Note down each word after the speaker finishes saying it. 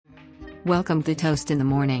Welcome to Toast in the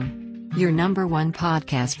Morning, your number one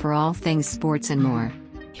podcast for all things sports and more.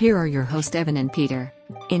 Here are your hosts, Evan and Peter.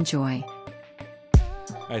 Enjoy.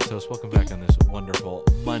 All right, Toast, welcome back on this wonderful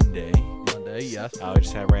Monday. Yes. We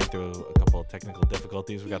just ran through a couple of technical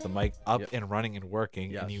difficulties. We got the mic up and running and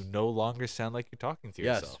working, Yes. and you no longer sound like you're talking to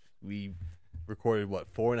yourself. Yes. We recorded,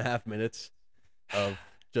 4.5 minutes of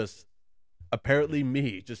just apparently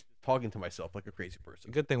me just talking to myself like a crazy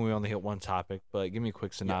person. Good thing we only hit one topic, but give me a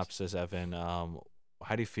quick synopsis, Evan.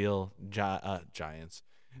 How do you feel, Giants?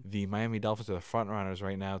 The Miami Dolphins are the front runners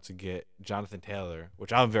right now to get Jonathan Taylor,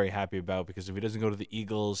 which I'm very happy about because if he doesn't go to the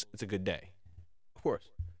Eagles, it's a good day. Of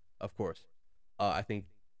course. I think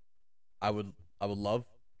I would love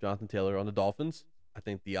Jonathan Taylor on the Dolphins. I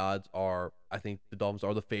think the Dolphins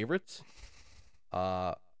are the favorites.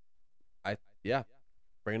 Bring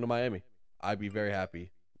him to Miami. I'd be very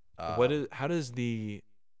happy. How does the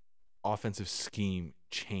offensive scheme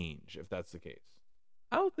change if that's the case?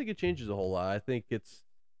 I don't think it changes a whole lot. I think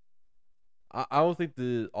I don't think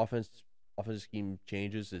the offensive scheme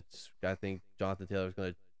changes. I think Jonathan Taylor is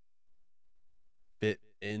going to fit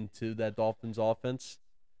into that Dolphins offense.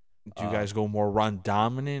 Do you guys go more run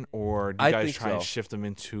dominant, or do you guys try and so. shift them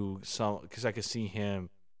into some? Because I could see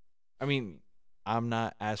him. I mean, I'm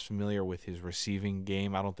not as familiar with his receiving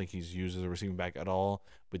game. I don't think he's used as a receiving back at all.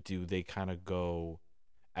 But do they kind of go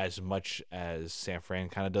as much as San Fran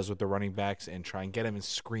kind of does with the running backs and try and get him in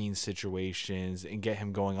screen situations and get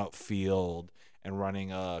him going upfield and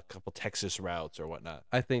running a couple Texas routes or whatnot?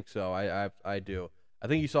 I think so. I do. I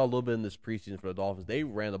think you saw a little bit in this preseason for the Dolphins. They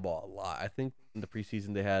ran the ball a lot. I think in the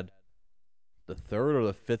preseason they had the third or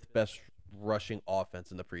the fifth best rushing offense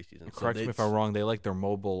in the preseason. Correct me if I'm wrong. They like their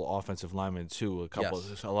mobile offensive linemen too.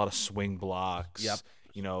 A lot of swing blocks. Yep.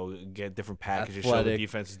 Get different packages, Athletic. show the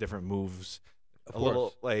defenses different moves. Of a course.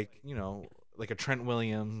 little like a Trent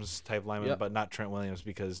Williams type lineman, Yep. but not Trent Williams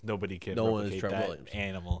because nobody can No one is replicate Trent that Williams.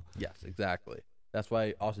 animal. Yes, exactly. That's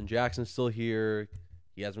why Austin Jackson's still here.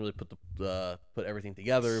 He hasn't really put everything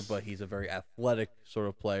together, but he's a very athletic sort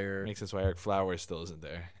of player. Makes sense why Eric Flowers still isn't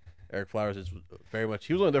there. Eric Flowers is very much.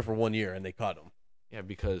 He was only there for 1 year, and they cut him. Yeah,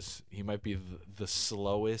 because he might be the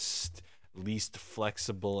slowest, least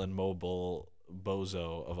flexible and mobile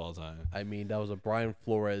bozo of all time. I mean, that was a Brian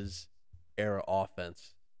Flores era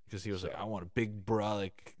offense. Because he was like, I want a big,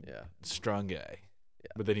 brolic, strong guy.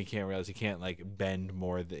 Yeah. But then he can't realize he can't bend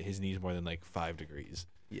his knees more than 5 degrees.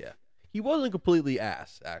 Yeah. He wasn't completely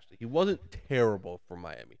ass, actually. He wasn't terrible for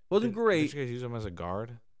Miami. Wasn't great. Did you guys use him as a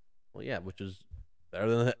guard? Well, yeah, which is better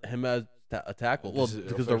than him as a tackle. Well,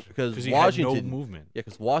 because he Washington had no movement. Yeah,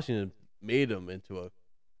 because Washington made him into a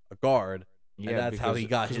guard. Yeah, and that's how he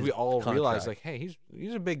got his we all contract. realized, hey,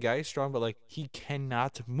 he's a big guy, he's strong, but he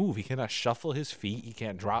cannot move. He cannot shuffle his feet. He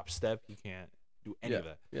can't drop step. He can't do any of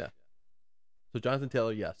that. Yeah. So Jonathan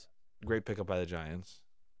Taylor, yes. Great pickup by the Giants.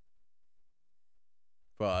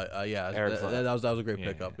 But Eric that was a great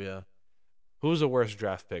pickup. Yeah. Who's the worst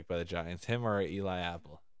draft pick by the Giants, him or Eli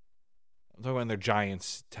Apple? I'm talking about their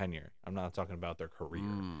Giants tenure. I'm not talking about their career.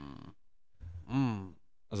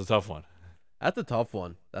 That's a tough one. That's a tough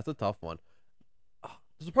one.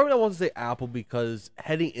 There's a part of me that wants to say Apple because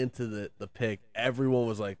heading into the pick, everyone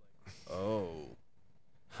was like, "Oh,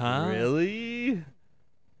 really?"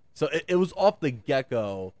 So it was off the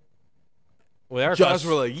get-go. Well, Eric Flowers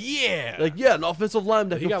were yeah, an offensive line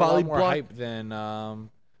that he can got finally a lot more block. hype than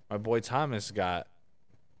my boy Thomas got.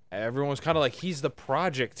 Everyone was kind of like, he's the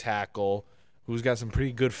project tackle who's got some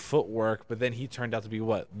pretty good footwork, but then he turned out to be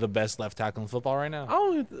the best left tackle in football right now.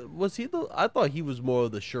 I thought he was more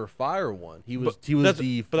of the surefire one. He was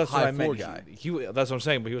the that's high what I floor meant. guy. That's what I'm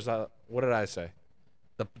saying. But he was what did I say?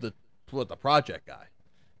 The project guy.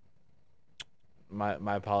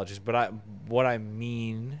 My apologies. But what I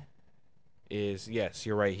mean is, yes,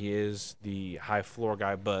 you're right. He is the high floor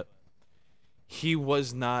guy, but he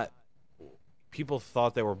was not. People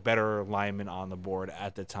thought there were better linemen on the board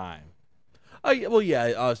at the time. Obviously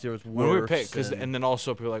there was When we were Wirfs picked, and then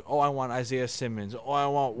also people were like, I want Isaiah Simmons. I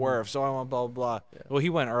want Wirfs. I want blah, blah, blah. Yeah. Well, he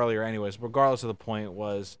went earlier anyways. Regardless of the point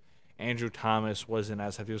was Andrew Thomas wasn't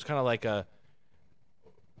as heavy. It was kind of like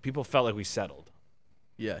people felt like we settled.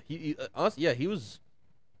 Yeah, he honestly, he was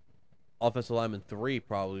offensive lineman 3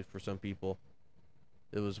 probably for some people.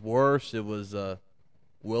 It was Wirfs. It was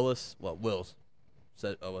Willis. Well, Wills.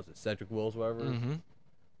 Was it Cedric Wills, whatever? Mm-hmm.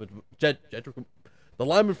 But Jedrick, the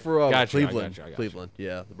lineman for Cleveland. I got you. Cleveland,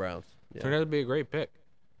 yeah, the Browns. Yeah. Turned out to be a great pick.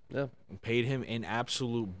 Yeah. Paid him an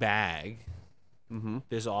absolute bag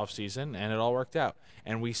this offseason, and it all worked out.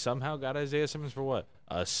 And we somehow got Isaiah Simmons for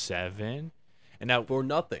a 7? And now For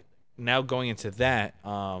nothing. Now going into that,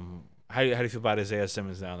 How do you feel about Isaiah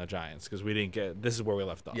Simmons now on the Giants? Because we didn't get. This is where we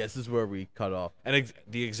left off. Yes, this is where we cut off. And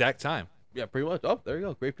the exact time. Yeah, pretty much. Oh, there you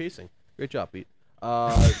go. Great pacing. Great job, Pete.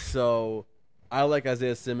 So I like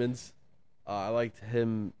Isaiah Simmons. I liked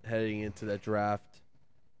him heading into that draft.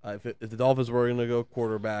 If the Dolphins were going to go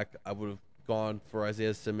quarterback, I would have gone for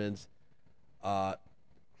Isaiah Simmons.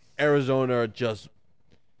 Arizona just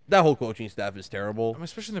that whole coaching staff is terrible.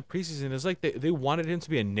 Especially in the preseason, it's like they wanted him to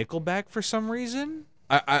be a nickelback for some reason.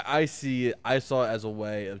 I see it. I saw it as a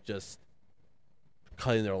way of just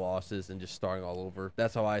cutting their losses and just starting all over.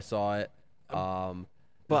 That's how I saw it.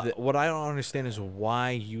 But what I don't understand is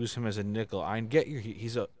why use him as a nickel. I get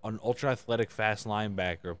he's an ultra athletic, fast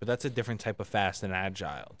linebacker, but that's a different type of fast and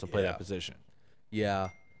agile to play that position. Yeah.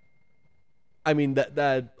 I mean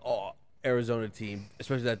that Arizona team,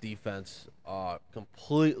 especially that defense,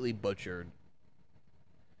 completely butchered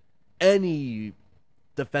any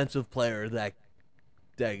defensive player that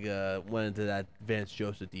went into that Vance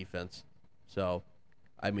Joseph defense. So,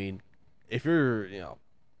 I mean, if you're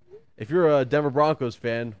a Denver Broncos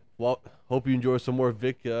fan, well, hope you enjoy some more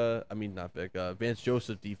Vance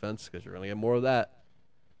Joseph defense, because you're gonna get more of that.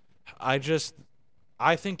 I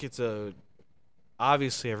think it's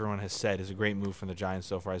obviously everyone has said is a great move from the Giants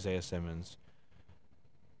so far, Isaiah Simmons.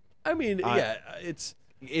 I mean, it's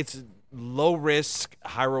low risk,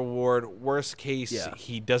 high reward. Worst case,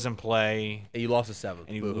 he doesn't play. And you lost a 7.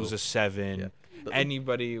 And you lose a 7. Yeah.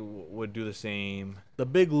 Anybody would do the same. The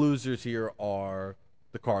big losers here are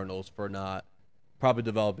the Cardinals for not probably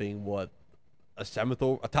developing a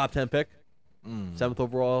top 10 pick, 7th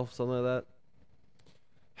overall, something like that.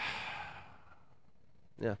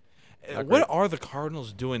 Yeah. What are the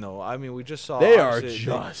Cardinals doing, though? I mean, we just saw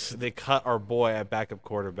they cut our boy at backup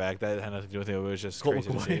quarterback. That had nothing to do with it. It was just Colt crazy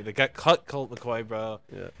McCoy. to see. They got cut Colt McCoy, bro.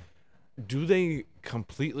 Yeah. Do they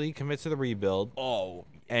completely commit to the rebuild?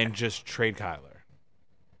 And just trade Kyler?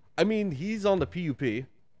 I mean, he's on the PUP,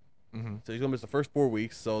 so he's gonna miss the first 4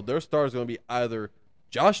 weeks. So their star is gonna be either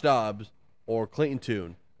Josh Dobbs or Clayton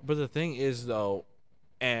Tune. But the thing is, though,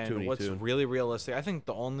 and what's Tune. really realistic, I think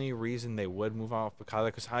the only reason they would move off of Kyler,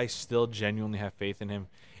 because I still genuinely have faith in him,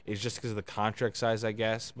 is just because of the contract size, I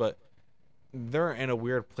guess. But they're in a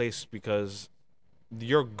weird place because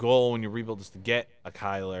your goal when you rebuild is to get a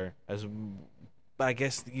Kyler. But I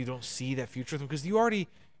guess you don't see that future with him because you already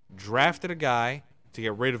drafted a guy to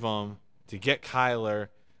get rid of him, to get Kyler,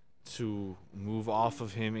 to move off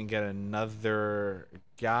of him and get another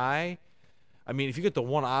guy. I mean, if you get the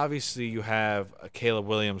one, obviously you have Caleb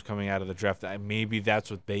Williams coming out of the draft. Maybe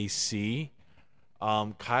that's what they see.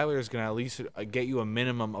 Kyler is going to at least get you a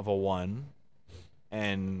minimum of a 1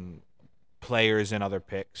 and players and other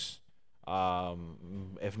picks,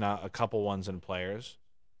 if not a couple ones and players.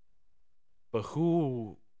 But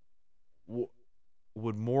who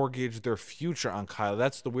would mortgage their future on Kyler?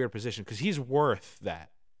 That's the weird position because he's worth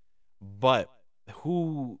that. But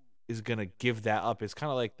who is gonna give that up? It's kind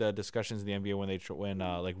of like the discussions in the NBA when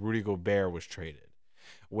like Rudy Gobert was traded,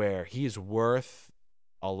 where he is worth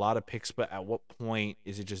a lot of picks, but at what point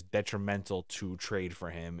is it just detrimental to trade for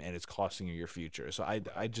him and it's costing you your future? So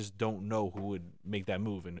I just don't know who would make that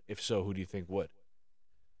move, and if so, who do you think would?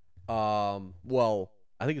 Well,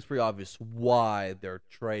 I think it's pretty obvious why they're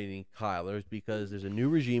trading Kyler is because there's a new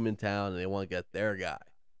regime in town and they want to get their guy.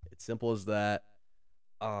 It's simple as that.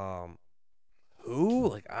 Who?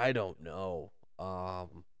 Like, I don't know. I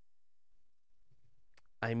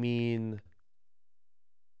mean,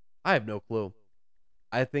 I have no clue.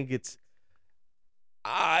 I think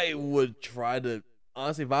I would try to,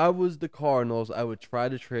 honestly, if I was the Cardinals, I would try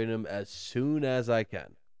to trade him as soon as I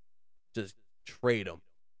can. Just trade him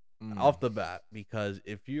off the bat, because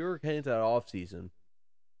if you're heading into that offseason,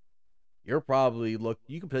 you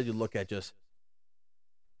can potentially look at just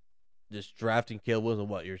drafting Caleb Williams and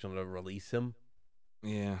what, you're going to release him?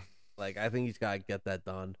 Yeah. Like, I think he's got to get that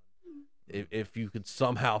done. If you could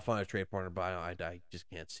somehow find a trade partner, but I just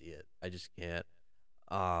can't see it. I just can't.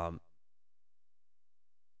 Yeah,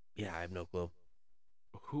 I have no clue.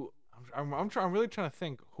 Who? I'm really trying to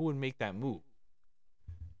think who would make that move.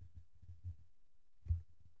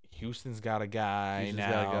 Houston's got a guy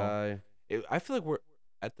now. I feel like we're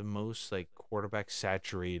at the most like quarterback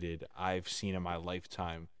saturated I've seen in my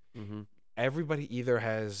lifetime. Mm-hmm. Everybody either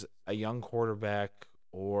has a young quarterback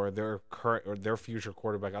or their current or their future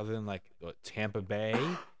quarterback, other than like Tampa Bay.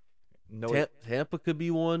 No, Tampa could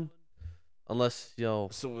be one, unless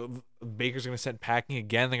So Baker's gonna send packing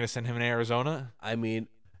again. They're gonna send him in Arizona. I mean,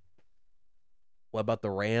 what about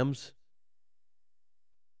the Rams?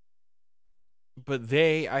 But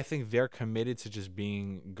I think they're committed to just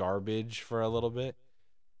being garbage for a little bit.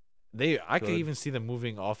 I could Good. even see them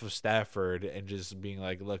moving off of Stafford and just being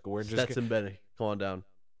like, look, we're just Stetson Bennett, come on down.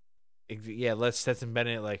 yeah, let Stetson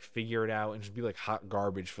Bennett like figure it out and just be like hot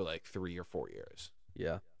garbage for like 3 or 4 years.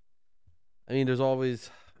 Yeah. I mean, there's always,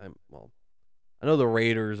 I know the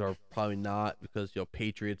Raiders are probably not because,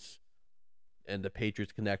 Patriots and the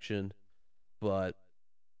Patriots connection, but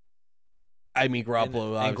I mean,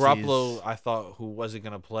 Garoppolo, and obviously Garoppolo, I thought who wasn't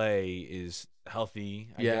gonna play is healthy.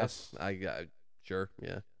 I guess. Sure,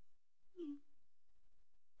 yeah.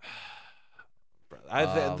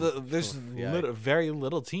 There's yeah. very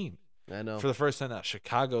little team. I know. For the first time now,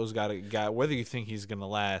 Chicago's got whether you think he's gonna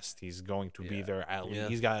last, he's going to be there at least. Yeah.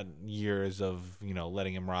 He's got years of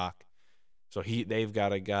letting him rock. So they've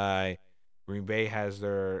got a guy. Green Bay has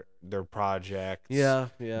their project. Yeah.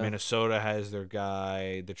 Minnesota has their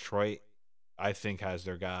guy. Detroit, I think, has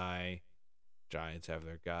their guy. Giants have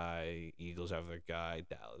their guy. Eagles have their guy.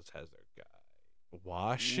 Dallas has their guy.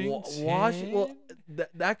 Washington. Well,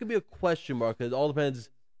 that could be a question mark because it all depends.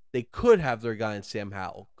 They could have their guy in Sam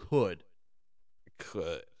Howell. Could.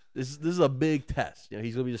 This is a big test.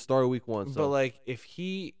 He's gonna be the starter week 1. So. But like,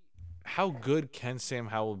 how good can Sam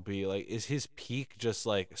Howell be? Like, is his peak just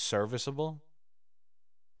like serviceable?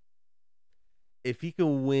 If he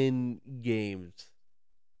can win games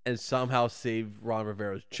and somehow save Ron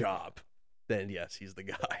Rivera's job, then yes, he's the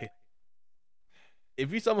guy. If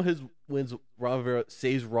he somehow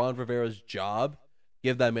saves Ron Rivera's job,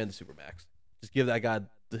 give that man the Supermax. Just give that guy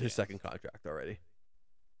his second contract already.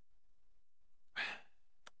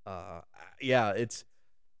 It's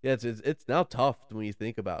now tough when you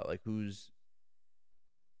think about like who's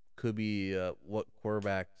could be what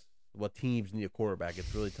quarterbacks, what teams need a quarterback.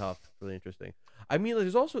 It's really tough. It's really interesting. I mean,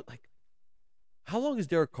 there's also like, how long is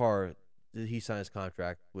Derek Carr? Did he sign his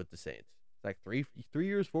contract with the Saints? Like 3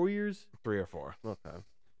 years, 4 years, 3 or 4. Okay.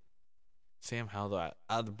 Sam Howell, though,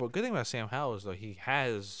 the good thing about Sam Howell is though he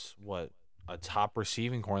has a top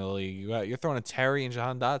receiving corner in the league. You're throwing a Terry and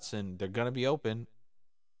Jahan Dotson. They're gonna be open.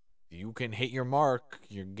 You can hit your mark.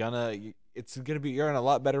 You're in a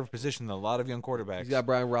lot better position than a lot of young quarterbacks. He's got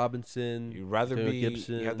Brian Robinson. You'd rather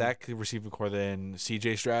Gibson. You have that receiving core than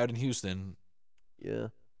C.J. Stroud in Houston. Yeah.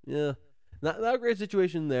 Not a great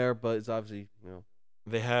situation there, but it's obviously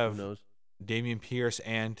they have who knows. Damian Pierce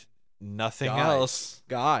and nothing else.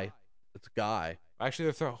 It's Guy.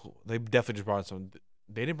 Actually, they definitely just brought in some.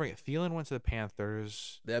 They didn't bring it. Thielen went to the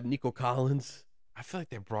Panthers. They have Nico Collins. I feel like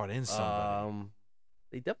they brought in somebody.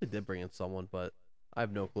 They definitely did bring in someone, but I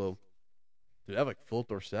have no clue. Do they have like full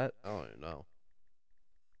Dorsett? I don't even know.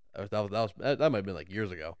 That might have been like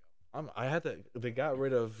years ago. They got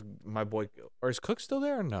rid of my boy. Or is Cook still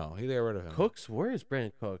there? Or no, they got rid of him. Cooks? Where is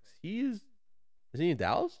Brandon Cooks? Is he in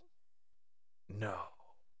Dallas? No.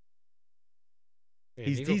 Yeah,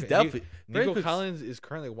 he's definitely. Nico Collins is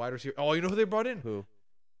currently a wide receiver. Oh, you know who they brought in? Who?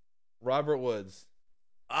 Robert Woods.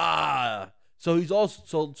 So he's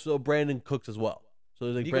also so Brandon Cooks as well. So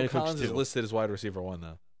like Nico Brandon Collins Cooks is too. listed as wide receiver 1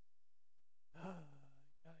 though.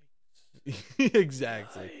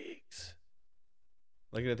 Exactly. Yikes.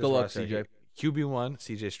 Looking at this Good luck, roster, CJ. QB1,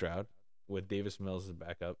 CJ Stroud, with Davis Mills as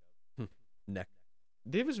backup. Neck.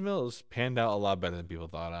 Davis Mills panned out a lot better than people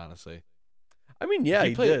thought, honestly. I mean, yeah,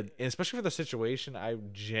 he did. And especially for the situation, I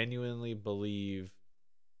genuinely believe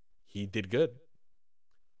he did good.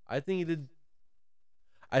 I think he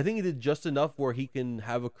did just enough where he can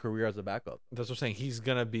have a career as a backup. That's what I'm saying. He's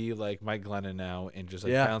gonna be like Mike Glennon now and just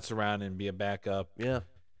bounce around and be a backup. Yeah,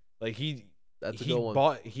 like that's a good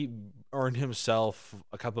one. He earned himself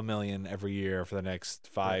a couple million every year for the next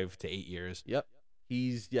 5 to 8 years. Yep,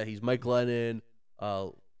 he's Mike Glennon,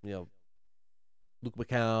 Luke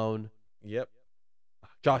McCown. Yep.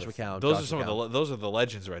 Josh McCown. Those are the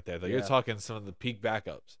legends right there. Though you're talking some of the peak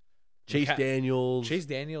backups. Chase Daniels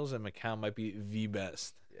and McCown might be the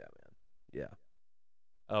best. Yeah, man.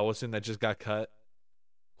 Yeah. What's in that just got cut?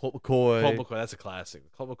 Colt McCoy. That's a classic.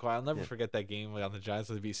 Colt McCoy. I'll never forget that game on the Giants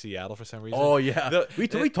when they beat Seattle for some reason. Oh yeah, we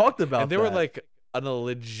talked about that. And they were like a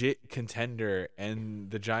legit contender,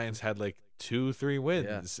 and the Giants had like 2-3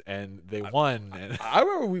 wins, and they won. And I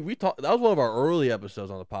remember we talked. That was one of our early episodes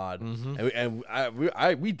on the pod, and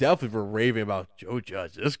we definitely were raving about Joe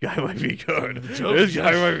Judge. This guy might be good. This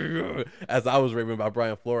guy might be good. As I was raving about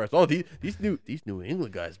Brian Flores. Oh, these New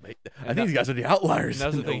England guys, mate. I think these guys are the outliers.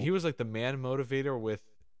 And that's the thing. He was like the man motivator with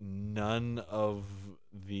none of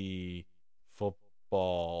the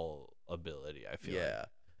football ability. I feel. Yeah.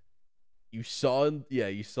 You saw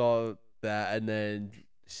that, and then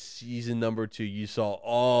season number 2, you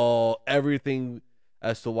saw everything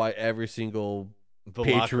as to why every single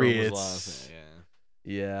Patriots was lost.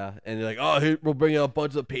 Yeah, and they're like, oh, here, we'll bring out a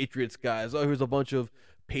bunch of Patriots guys. Oh, here's a bunch of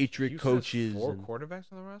Patriot You said coaches. 4 and-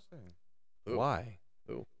 quarterbacks on the roster. Who? Why?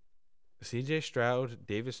 Who? C.J. Stroud,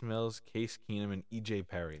 Davis Mills, Case Keenum, and E.J.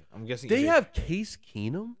 Perry. I'm guessing They EJ have Case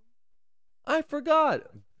Keenum? I forgot.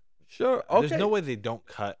 Sure. Okay. There's no way they don't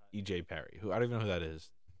cut E.J. Perry. Who I don't even know who that is.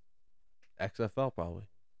 XFL probably.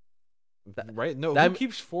 Right? No, that- who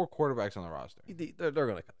keeps 4 quarterbacks on the roster? They're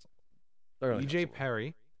going to cut some. They're gonna cut E.J. someone.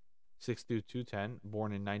 Perry, 6'2", 210,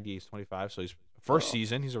 born in 98-25, so he's first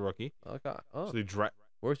season. He's a rookie. Okay. Oh. So they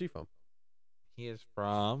Where's he from? he is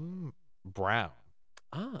from Brown.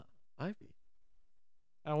 Ah, Ivy.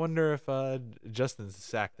 I wonder if Justin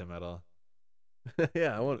sacked him at all.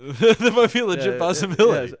 Yeah, I want. That might be a legit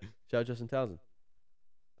possibility. Shout out Justin Townsend.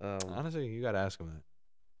 Honestly, you got to ask him that.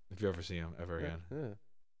 If you ever see him ever again. Yeah.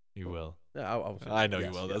 You will. Yeah, I know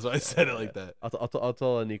you will. That's why I said it like that. I'll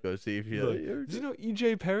tell Nico, see if he. Does he know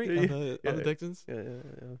E.J. Perry on the Texans?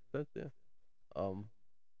 Yeah. That's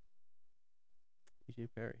EJ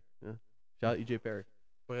Perry. Yeah. Shout out EJ Perry.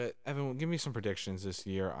 But Evan, give me some predictions this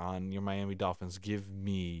year on your Miami Dolphins. Give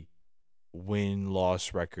me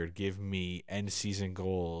win-loss record. Give me end season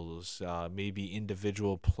goals. Maybe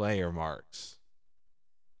individual player marks.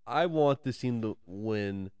 I want this team to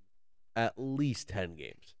win at least 10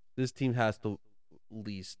 games. This team has to at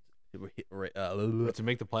least To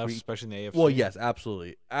make the playoffs, especially in the AFC. Well, yes,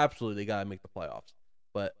 absolutely. Absolutely, they got to make the playoffs.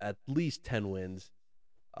 But at least 10 wins.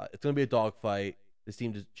 It's going to be a dogfight. This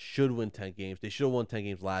team should win 10 games. They should have won 10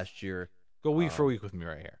 games last year. Go week for week with me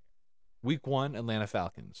right here. Week 1, Atlanta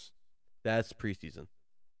Falcons. That's preseason.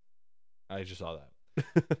 I just saw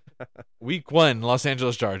that. Week 1, Los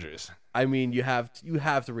Angeles Chargers. I mean, you have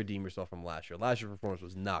to redeem yourself from last year. Last year's performance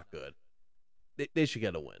was not good. They should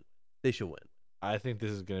get a win. They should win. I think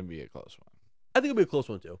this is going to be a close one. I think it'll be a close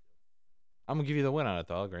one too. I'm going to give you the win on it,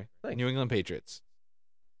 though. I'll agree. Thanks. New England Patriots.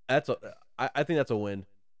 I think that's a win.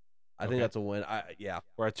 I think Okay. that's a win. Yeah,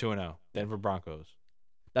 We're at 2-0. Denver Broncos.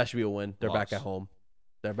 that should be a win. They're back Loss. at home.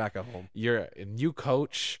 They're back at home. You're a new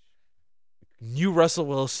coach, new Russell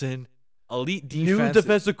Wilson, elite defense. New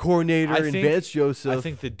defensive coordinator in Vance Joseph. I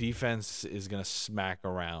think the defense is going to smack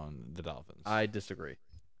around the Dolphins. I disagree.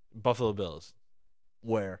 Buffalo Bills.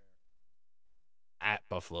 Where? At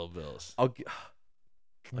Buffalo Bills. I'll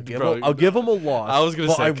give Bro, them. I'll give them a loss. I was gonna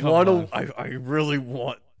but say, I come want on. to. I really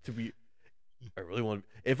want to be. I really want.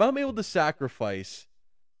 If I'm able to sacrifice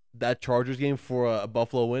that Chargers game for a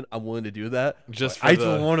Buffalo win, I'm willing to do that. Just But for I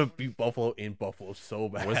just want to beat Buffalo in Buffalo so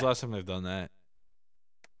bad. When's the last time they've done that?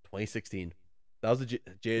 2016. That was the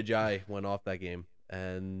J.J. went off that game,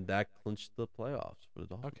 and that clinched the playoffs for the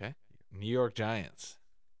Dolphins. Okay. New York Giants.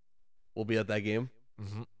 We'll be at that game.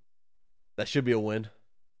 Mm-hmm. That should be a win.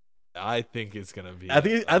 I think it's gonna be. I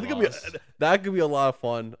think it'll be loss. that could be a lot of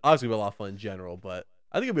fun. Obviously, it'll be a lot of fun in general, but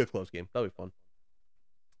I think it'll be a close game. That'll be fun.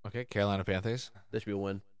 Okay. Carolina Panthers. That should be a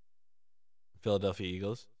win. Philadelphia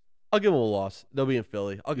Eagles. I'll give them a loss. They'll be in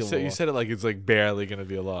Philly. I'll give them a You loss. said it like it's like barely gonna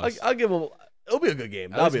be a loss. I'll give them. It'll be a good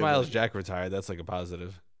game. At That'll least be a Miles win. Jack retired. That's like a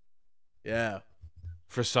positive Yeah.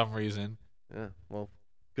 for some reason. Yeah. Well,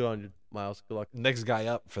 good on you, Miles. Good luck. Next guy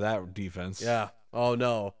up for that defense. Yeah. Oh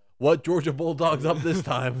no. What Georgia Bulldogs up this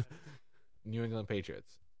time? New England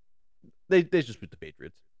Patriots. They just beat the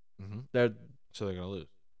Patriots. Mm-hmm. They're So they're gonna lose.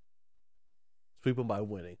 sweep them by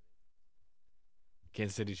winning.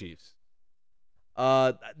 Kansas City Chiefs.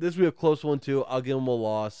 This will be a close one too. I'll give them a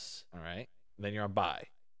loss. All right. Then you're on bye.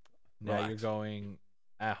 Now you're Relax. going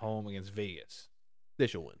at home against Vegas. They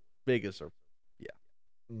should win. Vegas or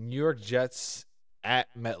New York Jets at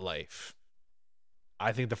MetLife.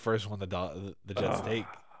 I think the first one the Jets take.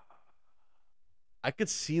 I could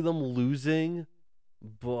see them losing,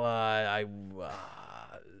 but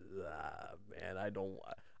man, I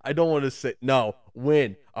don't want to say no.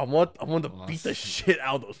 Win. I want to beat the shit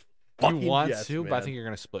out of those You fucking want Jets, to, but I man. think you're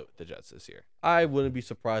gonna split with the Jets this year. I wouldn't be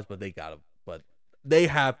surprised, but they got to. But they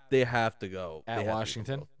have to go At They have to go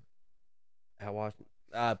Washington? both. At Washington,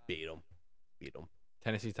 beat them.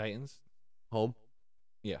 Tennessee Titans. Home.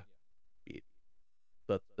 Yeah.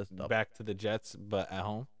 That's tough. Back to the Jets, but at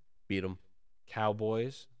home. Beat them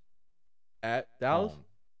Cowboys. at Dallas. Home.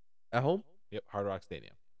 At home. Yep. Hard Rock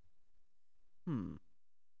Stadium.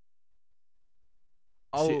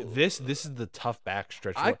 See, this is the tough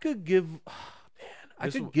backstretch. I could give. I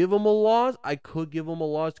This could w- give them a loss. I could give them a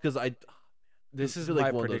loss because This is feel like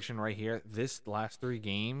my one of those- prediction right here. This last 3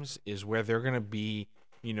 games is where they're going to be,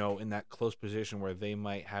 in that close position where they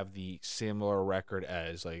might have the similar record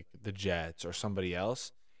as like the Jets or somebody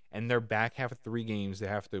else. And their back half of 3 games, they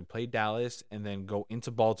have to play Dallas and then go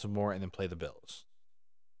into Baltimore and then play the Bills.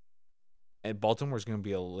 And Baltimore is going to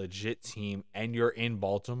be a legit team, and you're in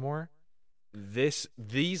Baltimore. These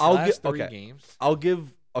last 3 games. I'll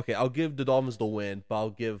give okay, I'll give the Dolphins the win, but I'll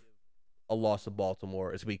give a loss to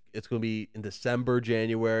Baltimore. It's gonna be in December,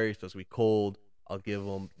 January, so it's gonna be cold. I'll give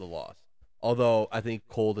them the loss. Although I think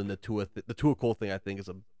cold and the Tua cold thing I think is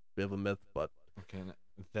a bit of a myth, but Okay,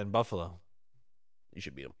 then Buffalo. you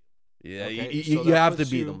should beat them. Yeah, Okay, you so you that have to puts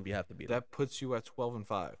beat you- them. You have to beat them. That puts you at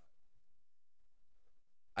 12-5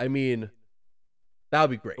 I mean, that would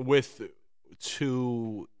be great. with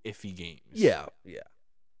 2 iffy games. Yeah.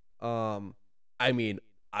 I mean,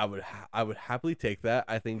 I would happily take that.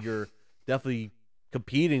 I think you're definitely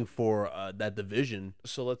competing for that division.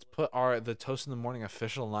 So let's put the Toast in the Morning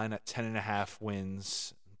official line at 10.5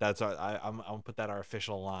 wins. That's I'm gonna put that our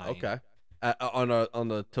official line. Okay. On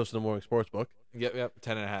the Toast in the Morning Sportsbook. Yep,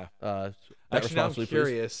 10.5. Bet Actually, now I'm responsibly, please.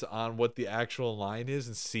 curious on what the actual line is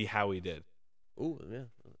and see how he did. Ooh, yeah.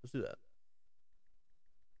 Let's do that.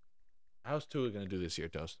 How's Tua gonna do this year,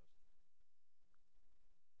 Toast?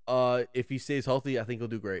 If he stays healthy, I think he'll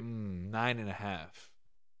do great. 9.5.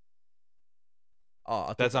 Oh, I'll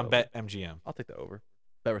take That's that on over. Bet MGM. I'll take that over.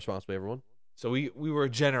 Bet responsibly, everyone. So we were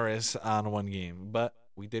generous on one game, but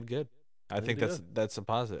we did good. I think did that's a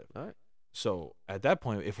positive. All right. So at that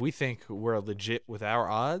point, if we think we're legit with our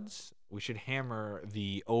odds, we should hammer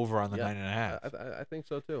the over on the Yeah, 9.5. I think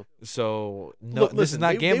so too. So no, Look, this is listen,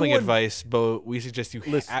 not they gambling won- advice, but we suggest you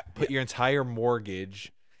Listen, put your entire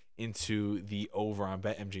mortgage into the over on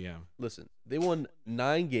BetMGM. Listen, they won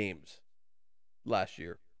 9 games last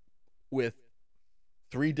year with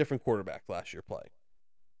 3 different quarterbacks last year playing.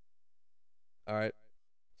 All right.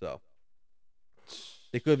 So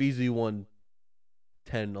they could have easily won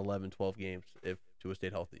 10, 11, 12 games if Tua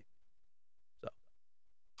stayed healthy.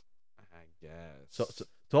 I guess.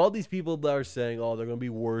 So all these people that are saying, oh, they're going to be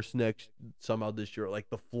worse somehow this year, like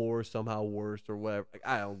the floor is somehow worse or whatever. Like,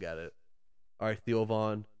 I don't get it. All right, Theo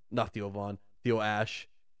Ash.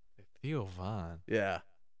 Theo Vaughn. Yeah,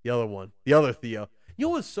 the other Theo. You know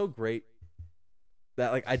what's so great?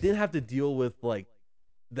 That like I didn't have to deal with like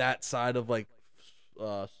that side of like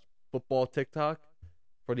football TikTok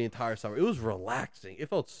for the entire summer. It was relaxing. It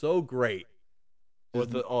felt so great.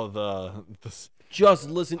 With the Just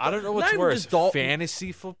listen. I don't know not what's even worse, just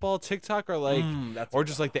fantasy football TikTok or like, that's or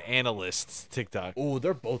just like the analysts TikTok. Oh,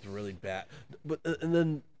 they're both really bad. But and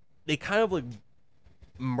then they kind of like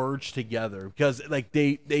merge together because like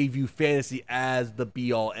they view fantasy as the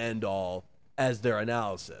be all end all as their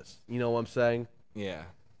analysis. You know what I'm saying? Yeah.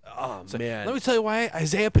 Oh So, man. let me tell you why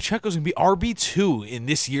Isaiah Pacheco's gonna be RB2 in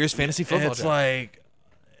this year's fantasy football. It's draft. like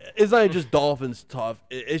it's not just Dolphins tough.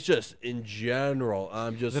 It's just in general.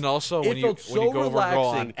 I'm just. Then also it when you felt so go over and go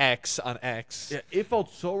on relaxing. X, Yeah, it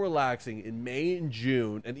felt so relaxing in May and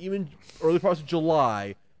June, and even early parts of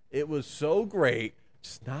July. It was so great.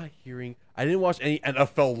 Just not hearing. I didn't watch any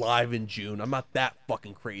NFL live in June. I'm not that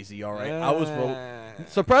fucking crazy. All right, I was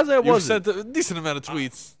surprised I You've wasn't. sent a decent amount of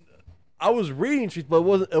tweets. I was reading tweets, but it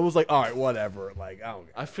wasn't. It was like, all right, whatever. Like I don't.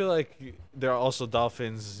 I feel like there are also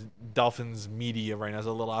Dolphins media right now is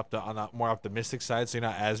a little on the more optimistic side, so you're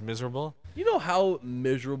not as miserable. You know how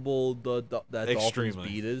miserable that Dolphins Extremely.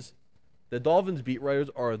 beat is? The Dolphins beat writers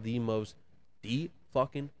are the most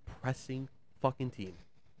fucking pressing fucking team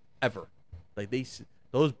ever. Like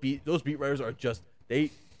those beat writers are just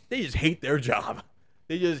they just hate their job.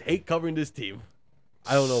 They just hate covering this team.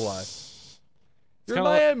 I don't know why. You're kinda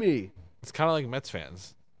like- Miami. It's kind of like Mets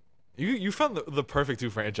fans. You found the perfect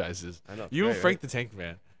 2 franchises. I know, You and right, Frank the Tank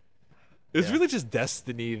Man. It's Yeah. really just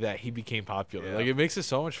destiny that he became popular. Yeah. Like it makes it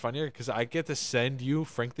so much funnier because I get to send you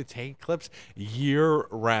Frank the Tank clips year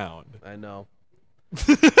round. I know.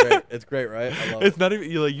 It's great. It's great, right? I love It's it. not even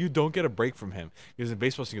you don't get a break from him because in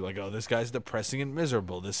baseball you're like, oh, this guy's depressing and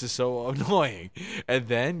miserable. This is so annoying, and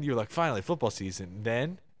then you're like, finally football season.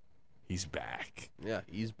 Then he's back. Yeah,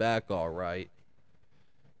 he's back all right.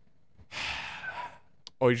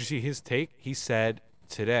 Oh, did you see his take? He said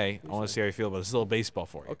today, I want to see how you feel about this. It's a little baseball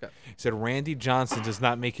for you. Okay. He said Randy Johnson does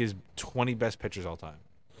not make his 20 best pitchers all time.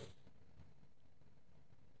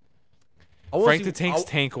 Frank the Tank's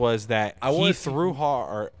tank was that I he wanna see threw who-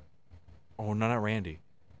 hard. Oh, no, not Randy.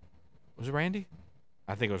 Was it Randy?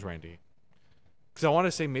 I think it was Randy. Because I want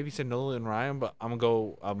to say maybe he said Nolan Ryan, but I'm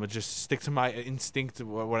gonna just stick to my instinct.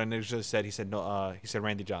 What I initially said. He said no. He said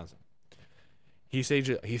Randy Johnson. He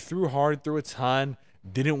said he threw hard, threw a ton,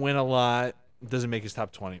 didn't win a lot. Doesn't make his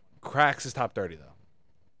top 20. Cracks his top 30 though.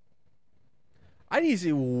 I need to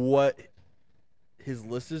see what his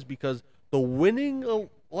list is because the winning a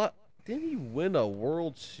lot. Didn't he win a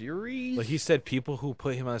World Series? Like he said, people who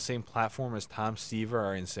put him on the same platform as Tom Seaver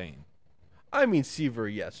are insane. I mean, Seaver,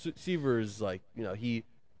 yes. Seaver is like, he...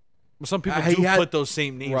 Some people he do had- put those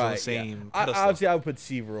same names on the yeah. same. I, pedestal. obviously, I would put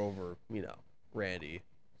Seaver over, Randy.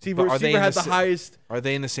 Seaver had the highest. Are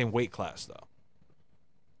they in the same weight class though?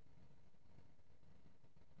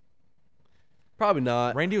 Probably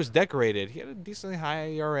not. Randy was decorated. He had a decently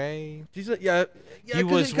high ERA. Yeah. He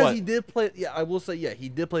was because he did play. Yeah, I will say, yeah, he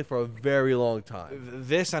did play for a very long time.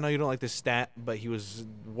 This, I know you don't like this stat, but he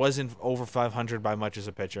wasn't over 500 by much as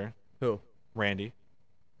a pitcher. Who? Randy.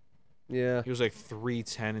 Yeah. He was like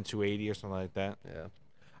 310 and 280 or something like that. Yeah.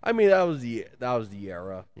 I mean, that was the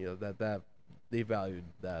era. That they valued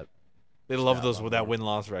that. They love those with that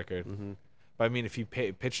win-loss record. Mm-hmm. But I mean, if he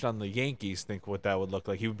pitched on the Yankees, think what that would look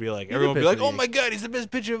like. He would be like, everyone would be like, "Oh my God, he's the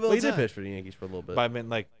best pitcher of all time." He did pitch for the Yankees for a little bit. But I meant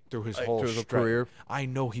like through his whole career. I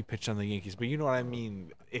know he pitched on the Yankees, but you know what I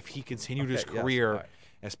mean. If he continued his career, yes,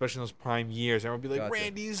 especially in those prime years, everyone would be like,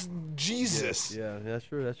 "Randy's Jesus." Yeah, that's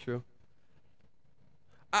true. That's true.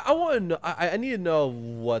 I want to know. I need to know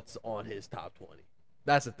what's on his top 20.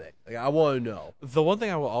 That's the thing. Like, I want to know. The one thing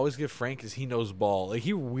I will always give Frank is he knows ball. Like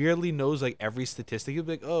he weirdly knows like every statistic. He'll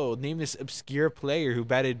be like, "Oh, name this obscure player who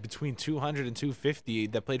batted between 200 and 250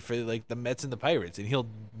 that played for like the Mets and the Pirates," and he'll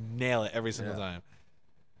nail it every single time.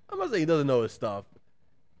 I'm not saying he doesn't know his stuff.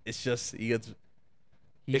 It's just he gets.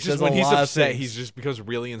 It's just when he's upset, he's just becomes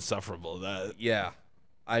really insufferable. Yeah,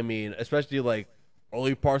 I mean, especially like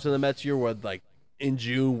early parts of the Mets year, where like in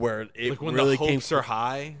June, where it like when really the hopes are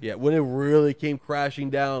high. Yeah, when it really came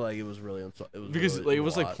crashing down, like it was really because really, it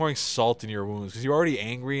was like pouring salt in your wounds because you're already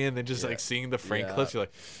angry, and then just like seeing the Frank clips, you're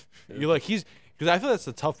like he's. Because I feel that's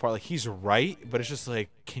the tough part. Like he's right, but it's just like,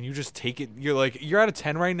 can you just take it? You're at a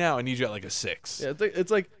 10 right now. I need you at like a 6. Yeah,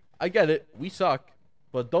 it's like I get it. We suck,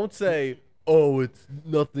 but don't say, "Oh, it's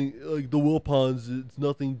nothing." Like the Wilpons, it's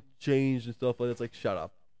nothing changed and stuff like that. It's like, shut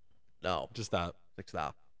up. No, just stop. Like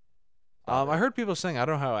stop. I heard people saying, I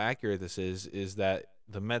don't know how accurate this is that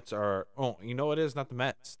the Mets are. Oh, you know what it is? Not the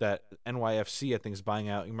Mets. That NYFC I think is buying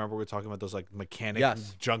out. You remember we were talking about those like mechanic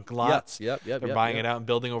junk lots? Yep. They're buying it out and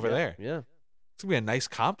building over there. Yeah. It's gonna be a nice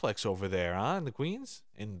complex over there, huh? In Queens.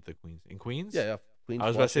 In Queens. Yeah. Queens, I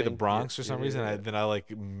was about to say the Bronx for some reason. I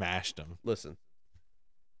like mashed them. Listen,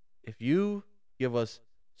 if you give us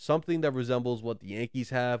something that resembles what the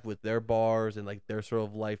Yankees have with their bars and like their sort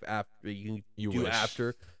of life after you do wish.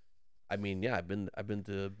 After. I mean, yeah, I've been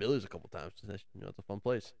to Billy's a couple times. It's a fun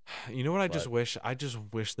place. You know what I just wish? I just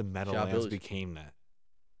wish the Meadowlands became that.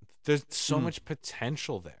 There's so much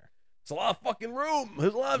potential there. It's a lot of fucking room.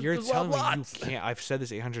 There's a lot You're of telling me lots. you can't. I've said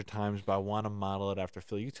this 800 times, but I want to model it after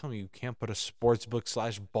Philly. You tell me you can't put a sports book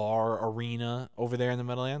 / bar arena over there in the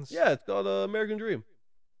Meadowlands? Yeah, it's called American Dream.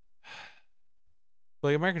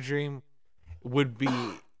 Like American Dream would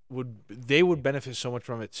benefit so much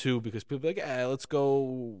from it too, because people would be like, let's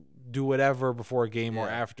go do whatever before a game or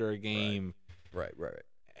after a game. Right.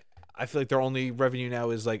 I feel like their only revenue now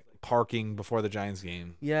is like parking before the Giants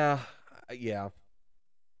game. Yeah.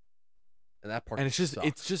 And that parking it's just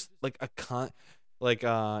like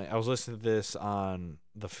I was listening to this on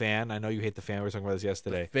The Fan. I know you hate The Fan. We were talking about this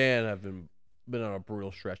yesterday. The Fan have been on a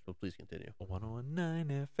brutal stretch, but please continue.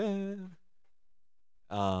 101.9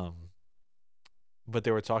 FM. But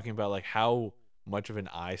they were talking about like how much of an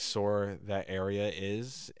eyesore that area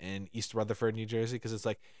is in East Rutherford, New Jersey, because it's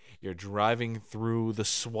like you're driving through the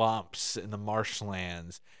swamps and the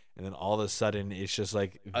marshlands, and then all of a sudden it's just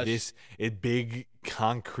like a big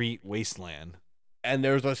concrete wasteland. And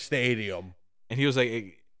there's a stadium. And he was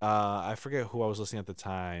like, I forget who I was listening at the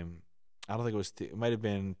time. I don't think it was. It might have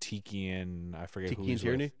been Tiki and I forget who he was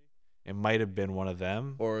with. It might have been one of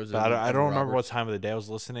them. Or is it? I don't remember what time of the day I was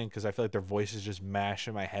listening because I feel like their voices just mash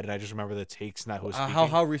in my head, and I just remember the takes, not who was speaking.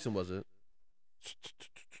 How recent was it?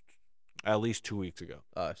 At least 2 weeks ago.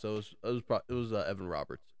 So it was Evan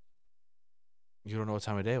Roberts. You don't know what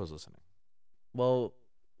time of day I was listening. Well,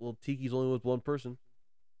 Tiki's only with one person.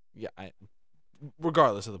 Yeah,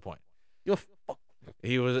 regardless of the point. Fuck.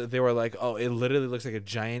 They were like, oh, it literally looks like a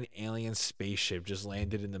giant alien spaceship just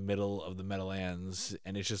landed in the middle of the Meadowlands,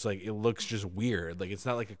 and it's just like it looks just weird. Like it's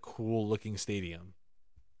not like a cool looking stadium.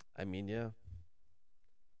 I mean, yeah.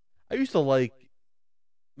 I used to like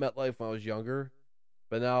MetLife when I was younger,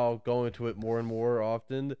 but now going to it more and more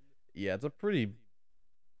often, yeah, it's a pretty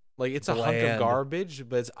it's a hunk of garbage,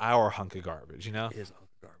 but it's our hunk of garbage, you know? It is a hunk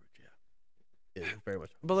of garbage, yeah. It is very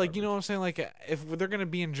much. But like, you know what I'm saying? Like, if they're gonna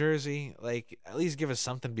be in Jersey, like, at least give us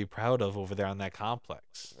something to be proud of over there on that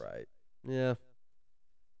complex. Right. Yeah.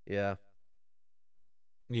 Yeah.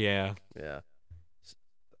 Yeah. Yeah.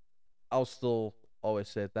 I'll still always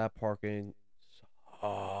say that parking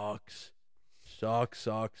sucks. Sucks.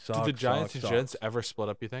 Did the Giants and Jets ever split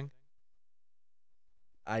up, you think?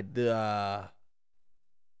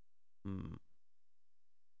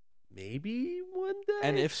 maybe one day.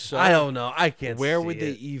 And if so, I don't know. I can't. Where see would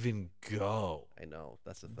they it. even go? I know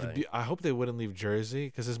that's the thing. I hope they wouldn't leave Jersey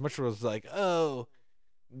because as much as it was like, oh,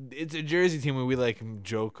 it's a Jersey team and we like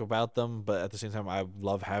joke about them, but at the same time, I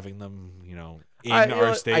love having them, in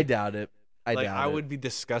our state. I doubt it. I would be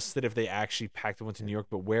disgusted if they actually packed and went to New York.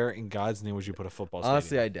 But where in God's name would you put a football stadium?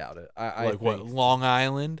 Honestly, I doubt it. I like what? Long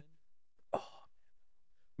Island?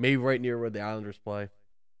 Maybe right near where the Islanders play.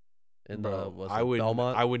 In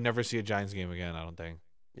Belmont? I would never see a Giants game again. I don't think.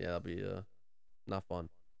 Yeah, that'd be not fun.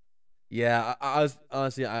 Yeah, I was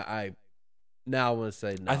honestly, I now want to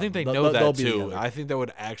say no. I think they know that too. I think that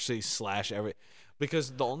would actually slash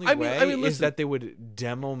because the only way is that they would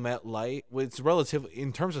demo MetLife. It's relatively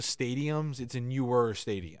in terms of stadiums, it's a newer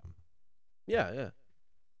stadium. Yeah.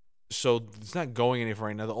 So it's not going anywhere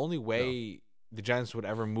right now. The only way the Giants would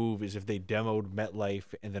ever move is if they demoed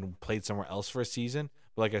MetLife and then played somewhere else for a season.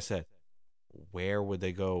 But like I said, where would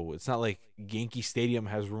they go? It's not like Yankee Stadium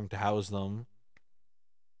has room to house them.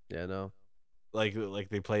 Yeah, no. Like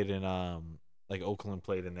they played in like Oakland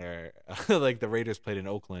played in there. Like the Raiders played in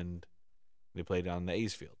Oakland. They played on the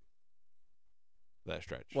A's field. That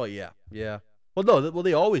stretch. Well, yeah. Well, no,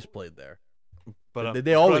 they always played there. But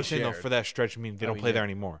they always shared. No, for that stretch, they don't play there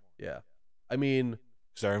anymore. Yeah, I mean,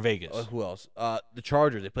 because they're in Vegas. Who else? The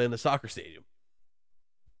Chargers. They play in the soccer stadium.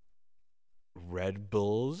 Red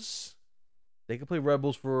Bulls. They can play Red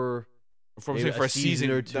Bulls for a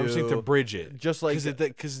season or two. I'm saying to bridge it, just like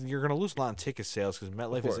because you're gonna lose a lot in ticket sales because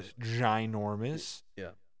MetLife is ginormous.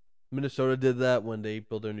 Yeah, Minnesota did that when they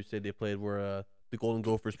built their new stadium. They played where the Golden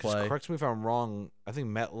Gophers play. Correct me if I'm wrong. I think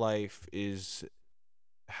MetLife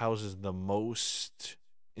houses the most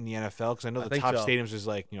in the NFL because I know the top stadiums is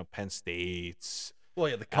like Penn State's. Well,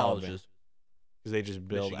 yeah, the colleges because they just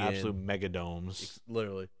build absolute megadomes,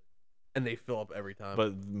 literally, and they fill up every time.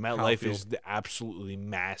 But MetLife is absolutely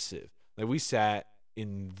massive. Like we sat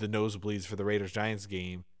in the nosebleeds for the Raiders-Giants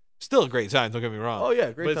game. Still a great time. Don't get me wrong. Oh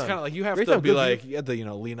yeah, great time. But it's kind of like you have to be like you have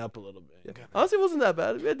to lean up a little bit. Yeah. Honestly, it wasn't that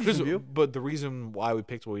bad. We had decent view. But the reason why we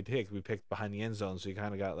picked what we picked behind the end zone, so you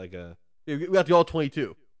kind of got like a. Yeah, we got the all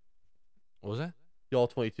 22. What was that? The all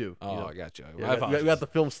 22. Oh, I got you. Yeah, we got the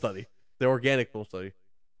film study, the organic film study.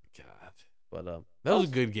 God, but that was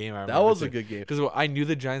a good game. I remember that was a good game because I knew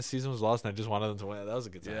the Giants season was lost, and I just wanted them to win. That was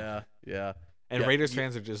a good time. Yeah. And Raiders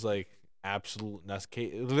fans are just like absolute nuts.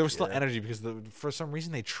 There was still energy because for some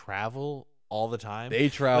reason they travel all the time. They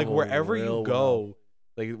travel like wherever you go. Well.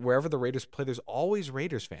 Like wherever the Raiders play, there's always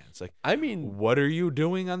Raiders fans. Like, I mean, what are you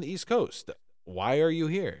doing on the East Coast? Why are you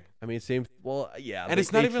here? I mean, same. Well, yeah, and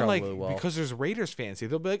it's not even like because there's Raiders fans here.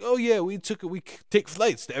 They'll be like, "Oh yeah, we take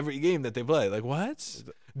flights to every game that they play." Like, what?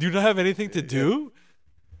 Do you not have anything to do?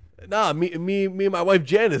 Nah, me and my wife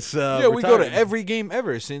Janice. We go to every game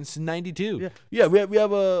ever since '92. Yeah. We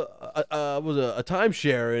have a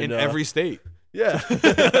timeshare in every state. Yeah,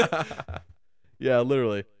 yeah,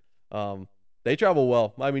 literally. They travel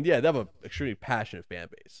well. I mean, they have an extremely passionate fan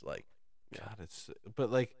base. Like, God,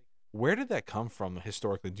 but like, where did that come from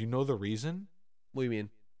historically? Do you know the reason? What do you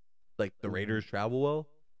mean? Like the Raiders travel well?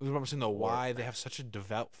 I'm saying why they have such a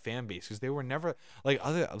devout fan base because they were never like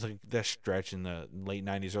that stretch in the late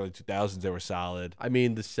 '90s, early 2000s. They were solid. I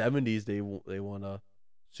mean, the '70s they won a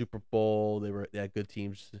Super Bowl. They had good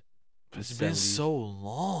teams. It's been so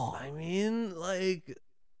long. I mean, like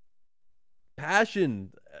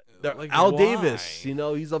passion. Like, Al why? Davis, he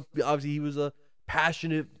was a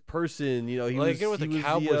passionate person. He was with the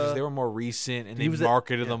Cowboys because they were more recent and they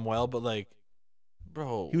marketed them well. But like,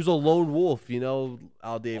 bro, he was a lone wolf.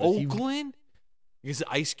 Al Davis. Oakland, because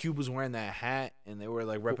Ice Cube was wearing that hat and they were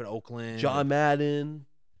like repping Oakland. John Madden.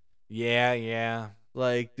 Yeah.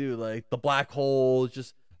 Like, dude, like the Black Hole is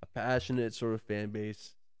just a passionate sort of fan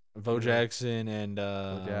base. Bo Jackson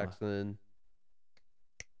and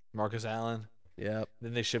Marcus Allen. Yep.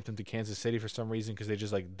 Then they shipped him to Kansas City for some reason because they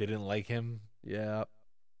just like didn't like him. Yeah.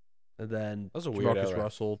 And then that was a weird Jamarcus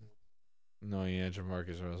Russell. No,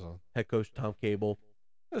 Jamarcus Russell. Head coach Tom Cable.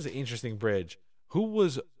 That was an interesting bridge. Who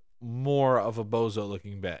was more of a bozo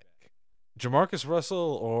looking back? Jamarcus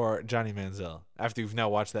Russell or Johnny Manziel? After you've now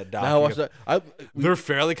watched that doc. They're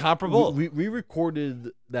fairly comparable. We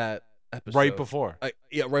recorded that episode right before.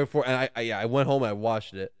 Right before. And I went home and I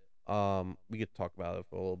watched it. We could talk about it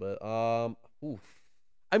for a little bit.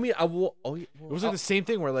 I mean, I will. It was like the same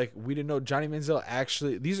thing where like we didn't know Johnny Manziel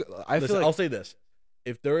actually. I'll say this: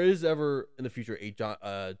 if there is ever in the future a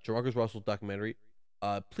Jamarcus Russell documentary,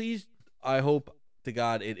 please, I hope to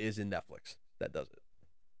God it is in Netflix that does it.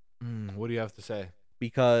 What do you have to say?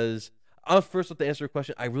 Because I'll first have to answer a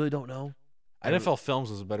question. I really don't know. NFL Films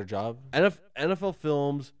does a better job. NFL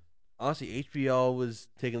Films, honestly, HBO was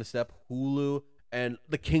taking a step. Hulu and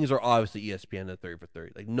the Kings are obviously ESPN at 30 for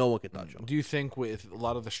 30. Like no one can touch them. Do you think with a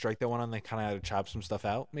lot of the strike that went on, they kind of had to chop some stuff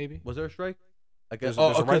out? Maybe. Was there a strike? I guess. There's a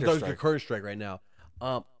Okay, writer's there's a strike. current strike right now.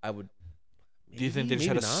 I would. Do you think they just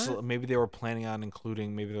maybe had not? maybe they were planning on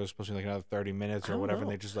including, maybe there was supposed to be like another 30 minutes I or don't whatever, know.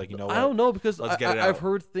 and they just like, you know what? I don't know because Let's get it I've out.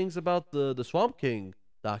 heard things about the Swamp King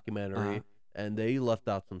documentary, Uh-huh. and they left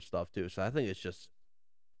out some stuff too. So I think it's just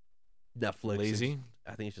Netflix. Lazy?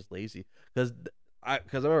 I think it's just lazy because I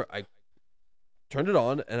remember I turned it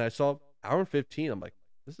on and I saw hour and 15. I'm like,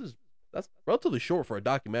 that's relatively short for a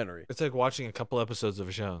documentary, It's like watching a couple episodes of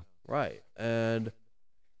a show. right? And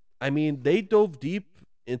I mean, they dove deep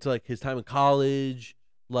into like his time in college.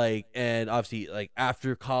 Like and obviously like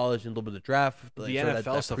after college and a little bit of draft, like, The sort of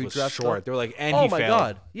NFL that stuff was pre-draft short. stuff. They were like, and Oh he my failed.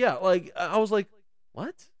 god, yeah. Like I was like,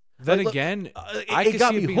 what? Then Like, again, it I could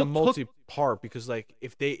got see me it being a hooked. multi-part because, like,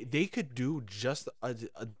 if they could do just a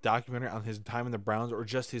documentary on his time in the Browns or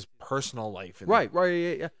just his personal life, Right,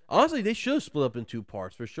 yeah. Honestly, they should have split up in 2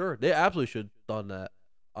 parts for sure. They absolutely should have done that.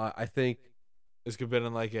 I think. This could have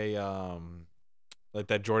been like a like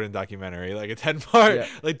that Jordan documentary, like a 10-part. Yeah.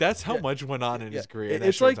 Like that's how Yeah. much went on in his career. in that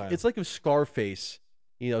It's short like time. it's like if Scarface,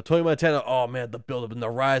 Tony Montana. Oh man, the build up and the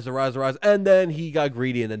rise, and then he got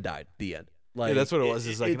greedy and then died. The end. Like yeah, that's what it was.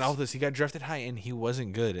 It's like in it's- all this, he got drafted high and he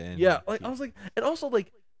wasn't good. And Yeah, like I was like, and also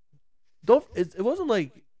like, it wasn't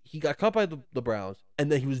like he got cut by the Browns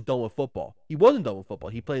and then he was done with football. He wasn't done with football.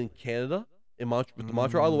 He played in Canada with the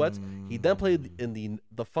Montreal Alouettes. He then played in the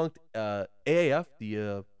defunct AAF,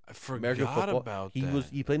 the I forgot American football. about He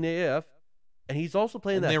that. played in the AAF, and he's also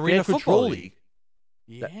playing And that the Fan Arena Control Football League.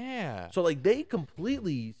 Yeah. So like they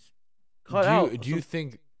completely cut out. Do you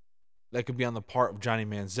think that could be on the part of Johnny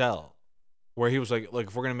Manziel, where he was like,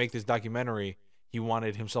 if we're gonna make this documentary, he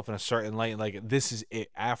wanted himself in a certain light, and like this is it.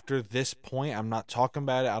 After this point, I'm not talking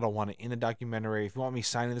about it. I don't want it in the documentary. If you want me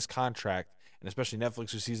signing this contract, and especially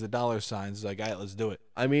Netflix, who sees the dollar signs, is like, all right, let's do it.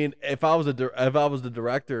 I mean, if I was the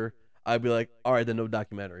director, I'd be like, all right, then no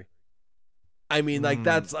documentary. I mean, like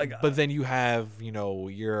that's like. But then you have,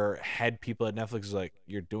 your head people at Netflix is like,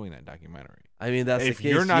 you're doing that documentary. I mean, that's If the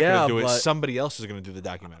case. you're not yeah, gonna do it, but- somebody else is gonna do the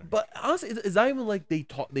documentary. But honestly, it's not even like they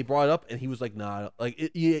brought it up and he was like, nah.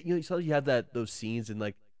 Like you saw you had those scenes in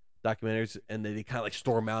like documentaries and they kind of like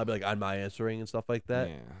storm out and be like, I'm not answering and stuff like that.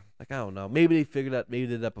 yeah. Like I don't know. Maybe they figured out. Maybe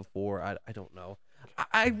they did that before. I don't know.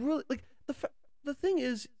 I really like the thing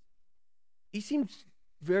is, he seems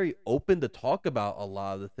very open to talk about a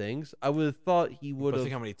lot of the things. I would have thought he would But have.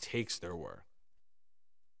 think how many takes there were.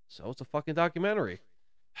 So it's a fucking documentary.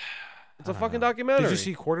 It's a I don't fucking know. documentary. Did you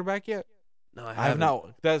see Quarterback yet? No, I have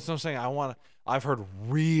not. That's what I'm saying. I've heard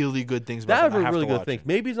really good things about That it. I was a have really to good watch thing. it.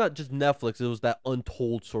 Maybe it's not just Netflix. It was that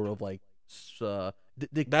untold sort of like.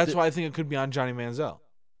 That's why I think it could be on Johnny Manziel.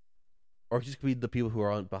 Or it just could be the people who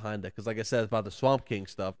are on behind that. Because like I said about the Swamp King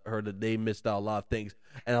stuff, I heard that they missed out a lot of things,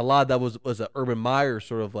 and a lot of that was a Urban Meyer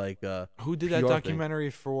sort of like Who did PR that thing. documentary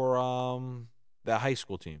for that high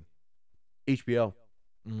school team? HBO.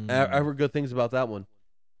 Mm. I heard good things about that one,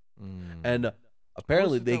 and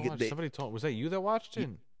apparently Who was it that they watched? Somebody told. Was that you that watched it?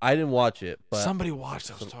 I didn't watch it, but Somebody watched.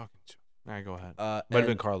 I was talking to. All right, go ahead. Might have and-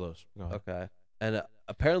 been Carlos. Go ahead. okay, and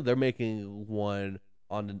apparently they're making one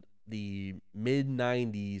on the mid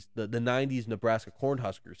 '90s, the '90s Nebraska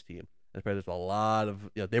Cornhuskers team. And apparently there's a lot of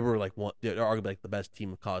they were like they're arguably like the best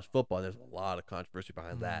team of college football. And there's a lot of controversy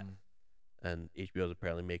behind that, and HBO is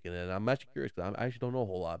apparently making it. And I'm actually curious because I actually don't know a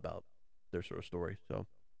whole lot about their sort of story. So,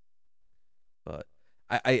 but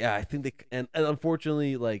I think they and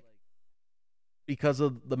unfortunately like because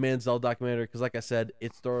of the Manziel documentary, because like I said,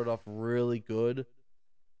 it started off really good,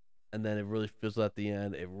 and then it really fizzled at the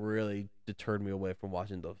end. It really deterred me away from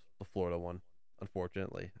watching the Florida one.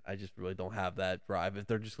 Unfortunately, I just really don't have that drive. If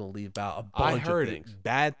they're just gonna leave out a I bunch heard of things,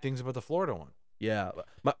 bad things about the Florida one. yeah.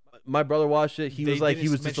 My brother watched it. He They was like didn't he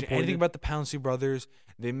was mention disappointed. anything about the Pouncey brothers.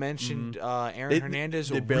 They mentioned Aaron They- Hernandez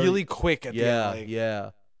they barely- really quick at the end. Like,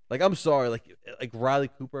 yeah. Like I'm sorry, like Riley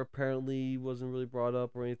Cooper apparently wasn't really brought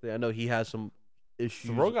up or anything. I know he has some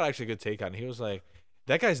issues. Thoreau got actually a good take on it. He was like,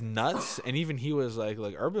 that guy's nuts. And even he was like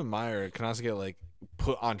Urban Meyer can also get like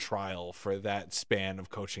put on trial for that span of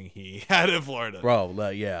coaching he had in Florida. Bro,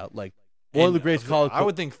 yeah, like one of the greatest college. I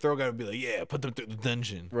would think Thoreau guy would be like, yeah, put them through the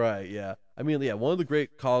dungeon. Right, yeah. I mean, yeah, one of the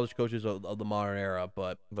great college coaches of the modern era.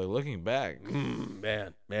 But But looking back,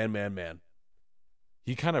 man,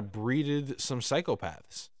 he kind of breeded some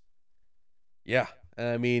psychopaths. yeah. And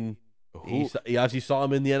I mean, Who? he obviously saw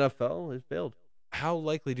him in the NFL. It failed. How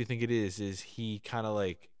likely do you think it is he kind of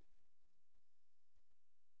like,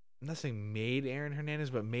 I'm not saying made Aaron Hernandez,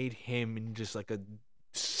 but made him in just like a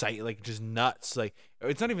psych, like just nuts. Like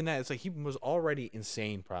it's not even that. It's like he was already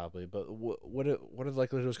insane, probably. But what if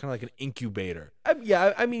like it was kind of like an incubator? I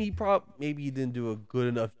mean, maybe he didn't do a good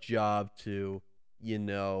enough job to,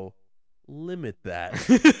 limit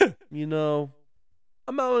that.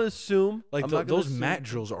 I'm not gonna assume. Like I'm not gonna those assume. mat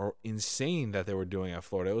drills are insane that they were doing at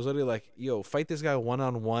Florida. It was literally like, yo, fight this guy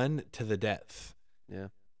 1-on-1 to the death. Yeah,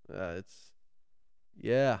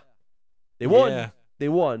 they won. Yeah. They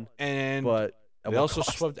won, And but they also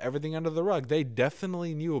swept everything under the rug. They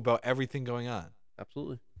definitely knew about everything going on.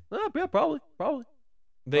 Absolutely. Yeah, probably.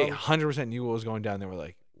 They 100% knew what was going down. They were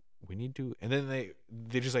like, we need to, and then they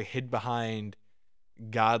just like hid behind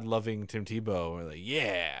God-loving Tim Tebow. We're like,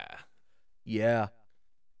 yeah.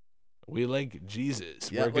 We like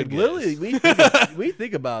Jesus. Yeah, We're good like literally, guys. we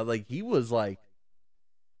think about it, like he was like,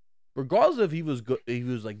 regardless if he was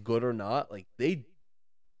like good or not, like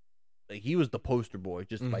he was the poster boy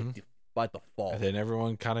just by default. And then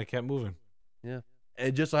everyone kind of kept moving. Yeah, and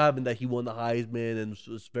it just so happened that he won the Heisman and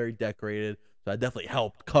was very decorated, so that definitely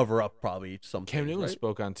helped cover up probably some. Cam Newton right?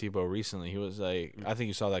 spoke on Tebow recently. He was like, I think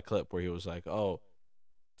you saw that clip where he was like, "Oh,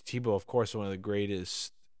 Tebow, of course, one of the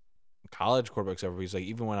greatest college quarterbacks ever." He's like,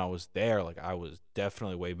 even when I was there, like I was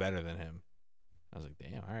definitely way better than him. I was like,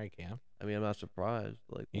 damn, all right, Cam. I mean, I'm not surprised.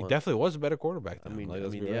 Like he definitely was a better quarterback than him. I Like,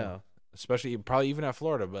 let's mean, be real. yeah. Especially probably even at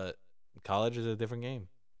Florida, but college is a different game.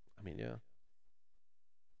 I mean, yeah.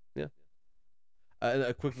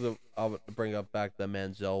 And quickly, I'll bring up back the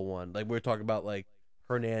Manziel one. Like we were talking about, like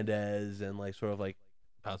Hernandez and like sort of like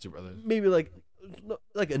Pouncey brothers. maybe like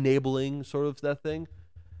enabling sort of that thing.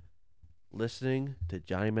 Listening to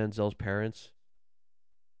Johnny Manziel's parents,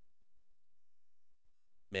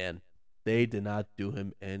 man, they did not do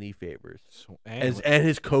him any favors. And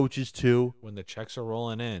his coaches too. When the checks are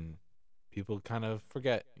rolling in, people kind of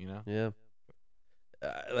forget, Yeah.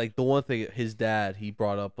 Like the one thing, his dad, he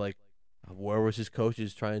brought up like, where was his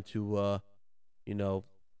coaches trying to,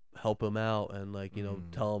 help him out and like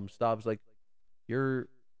tell him stop. It's like you're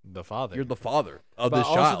the father. You're the father of but this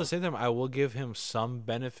also child. At the same time, I will give him some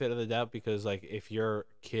benefit of the doubt because like if your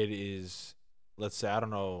kid is, let's say, I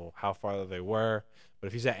don't know how far they were, but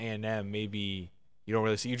if he's at A&M, maybe you don't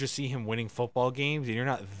really see. You just see him winning football games, and you're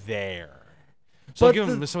not there. So I'll give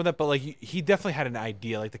him some of that, but like he definitely had an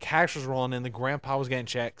idea. Like the cash was rolling in, the grandpa was getting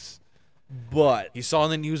checks. But he saw in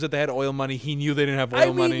the news that they had oil money. He knew they didn't have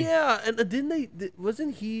oil money. Yeah, and didn't they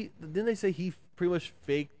say he pretty much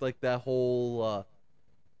faked like that whole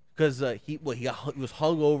because he was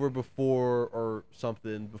hungover before or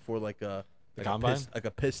something before like a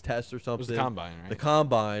piss test or something. It was the combine, right? The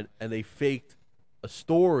combine, and they faked a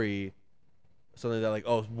story, something that like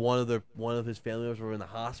one of his family members were in the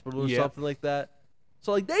hospital or something like that.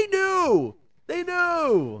 So like they knew.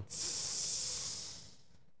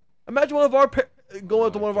 Imagine one of our going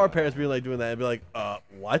up to one of our parents being like doing that and be like,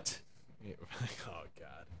 what? Yeah. Oh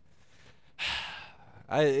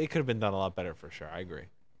God. It could have been done a lot better for sure. I agree.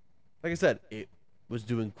 Like I said, it was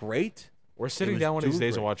doing great. We're sitting down one of these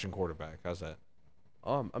days and watching quarterback. How's that?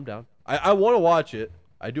 I'm down. I want to watch it.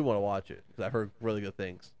 I do want to watch it because I've heard really good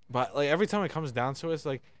things. But like every time it comes down to it, it's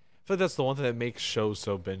like I feel like that's the one thing that makes shows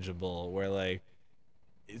so bingeable. Where like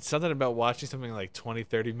it's something about watching something like 20,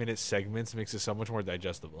 30-minute segments makes it so much more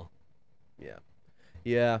digestible.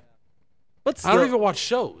 Yeah. But still, I don't even watch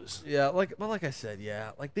shows. Yeah, like I said,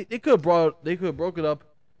 like they could have broken up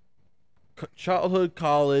childhood,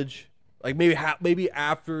 college, like maybe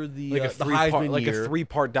after the like a the Heisman like year, a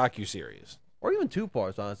 3-part docuseries, or even 2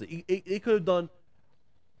 parts. Honestly, it could have done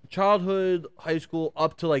childhood, high school,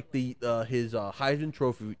 up to like the his Heisman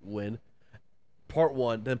Trophy win, part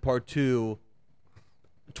 1, then part 2,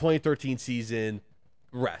 2013 season,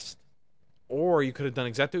 rest. Or you could have done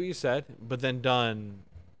exactly what you said, but then done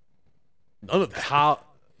none of that.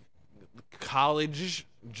 College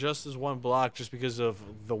just as one block, just because of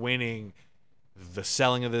the winning, the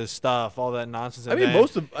selling of this stuff, all that nonsense.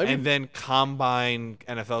 And then combine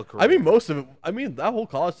NFL career. I mean, most of it. I mean, that whole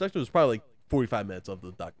college section was probably like 45 minutes of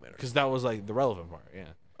the documentary. Because that was like the relevant part, yeah.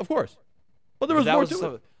 Of course, but there was more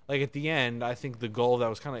to it. Like at the end, I think the goal of that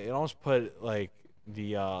was kind of it almost put like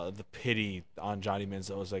the pity on Johnny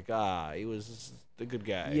Manziel. It was like he was the good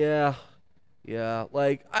guy. Yeah.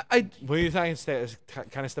 Like I when you kind of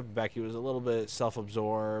stepping back, he was a little bit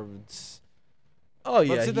self-absorbed. Oh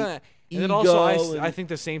yeah, and then also I think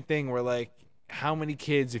the same thing where like how many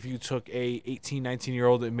kids, if you took a 18,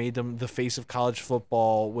 19-year-old and made them the face of college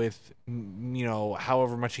football with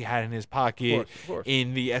however much he had in his pocket of course.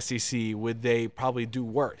 In the SEC, would they probably do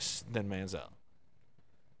worse than Manziel?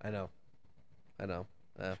 I know.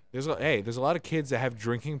 Yeah. There's a lot of kids that have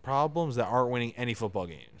drinking problems that aren't winning any football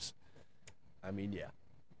games. I mean, yeah.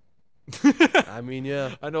 I mean,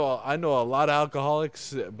 yeah. I know a lot of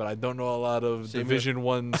alcoholics, but I don't know a lot of Same Division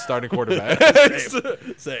One starting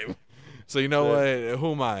quarterbacks. Same. So you know what?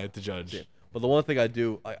 Who am I to judge? Same. But the one thing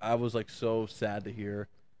I was like so sad to hear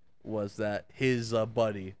was that his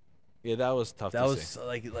buddy. Yeah, that was tough. That to was see.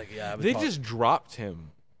 like yeah. They just dropped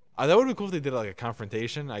him. That would be cool if they did like a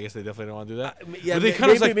confrontation. I guess they definitely don't want to do that. Yeah, but they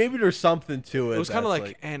kind of maybe there's something to it. It was kind of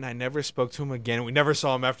like, and I never spoke to him again. We never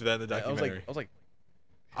saw him after that in the documentary. I was like,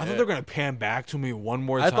 I thought they were gonna pan back to me one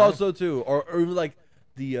more time. I thought so too, or even like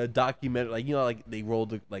the documentary, like like they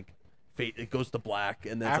rolled the like fate. It goes to black,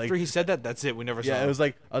 and then after he said that, that's it. We never saw. Yeah, him. it was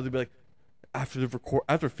like I was gonna be like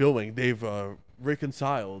after filming, they've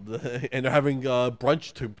reconciled and they're having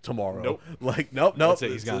brunch tomorrow. Nope. Like nope. That's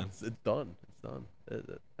it. He's gone. It's done. It's done.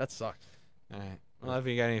 That sucks. All right. Well, have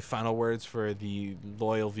you got any final words for the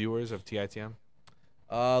loyal viewers of TITM?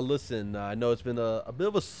 Listen, I know it's been a bit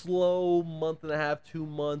of a slow month and a half, 2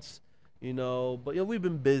 months, but we've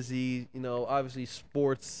been busy. Obviously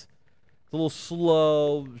sports, it's a little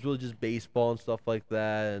slow. It's really just baseball and stuff like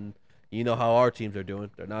that, and you know how our teams are doing.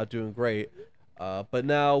 They're not doing great. But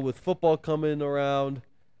now with football coming around,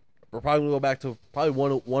 we're probably gonna go back to probably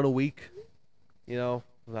one a week.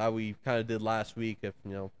 How we kind of did last week, if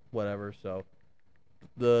whatever. So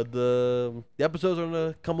the episodes are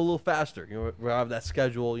gonna come a little faster. We'll have that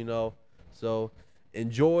schedule. So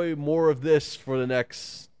enjoy more of this for the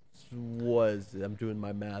next. I'm doing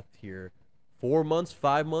my math here. 4 months,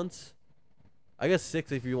 5 months. I guess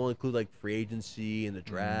 6 if you want to include like free agency and the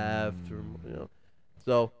draft, or.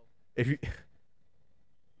 So if you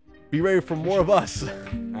be ready for more of us. All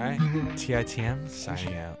right, TITM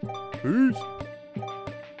signing out. Peace.